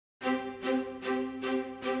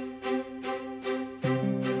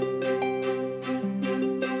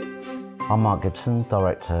I'm Mark Gibson,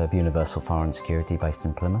 Director of Universal Fire and Security based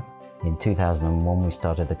in Plymouth. In 2001 we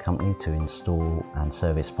started the company to install and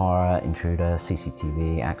service fire, intruder,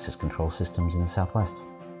 CCTV, access control systems in the southwest.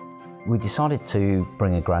 We decided to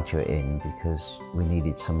bring a graduate in because we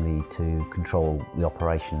needed somebody to control the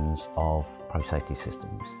operations of ProSafety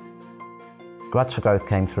systems. Grads for Growth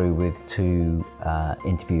came through with two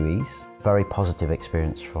interviewees. Very positive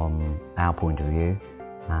experience from our point of view,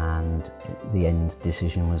 and the end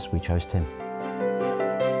decision was we chose Tim.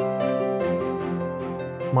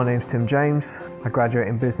 My name's Tim James. I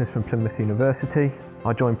graduated in business from Plymouth University.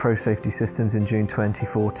 I joined ProSafety Systems in June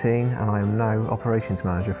 2014 and I am now operations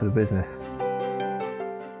manager for the business.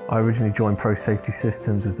 I originally joined ProSafety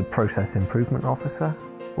Systems as the process improvement officer.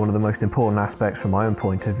 One of the most important aspects from my own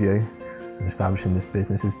point of view in establishing this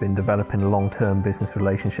business has been developing long-term business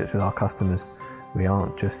relationships with our customers. We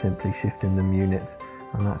aren't just simply shifting them units,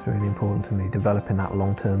 and that's really important to me, developing that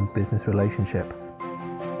long-term business relationship.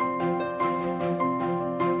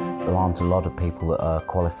 There aren't a lot of people that are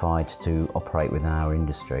qualified to operate within our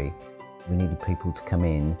industry. We needed people to come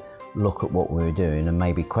in, look at what we were doing and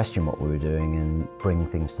maybe question what we were doing and bring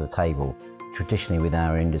things to the table. Traditionally with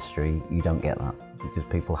our industry, you don't get that because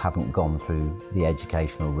people haven't gone through the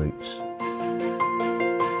educational routes.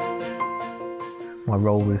 My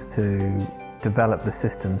role was to develop the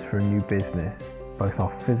systems for a new business, both our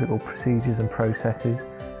physical procedures and processes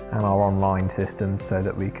and our online systems, so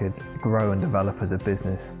that we could grow and develop as a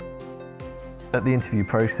business. At the interview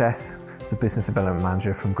process, the business development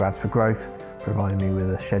manager from Grads for Growth provided me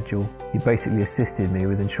with a schedule. He basically assisted me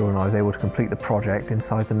with ensuring I was able to complete the project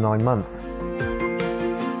inside the 9 months.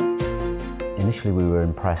 Initially we were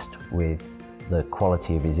impressed with the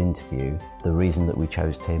quality of his interview. The reason that we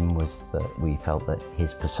chose Tim was that we felt that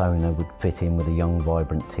his persona would fit in with a young,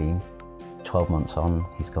 vibrant team. 12 months on,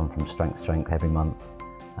 he's gone from strength to strength every month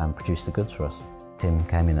and produced the goods for us. Tim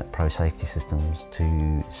came in at ProSafety Systems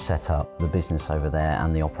to set up the business over there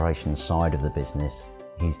and the operations side of the business.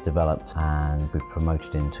 He's developed and we've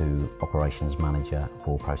promoted him to operations manager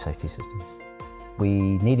for ProSafety Systems.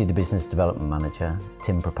 We needed a business development manager.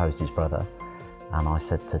 Tim proposed his brother, and I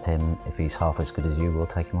said to Tim, if he's half as good as you, we'll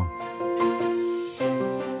take him on.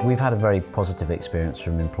 We've had a very positive experience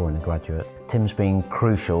from employing a graduate. Tim's been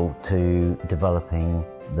crucial to developing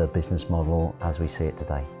the business model as we see it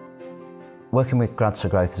today. Working with Grads for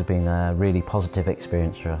Growth has been a really positive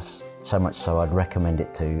experience for us, so much so I'd recommend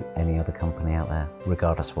it to any other company out there,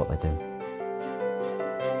 regardless of what they do.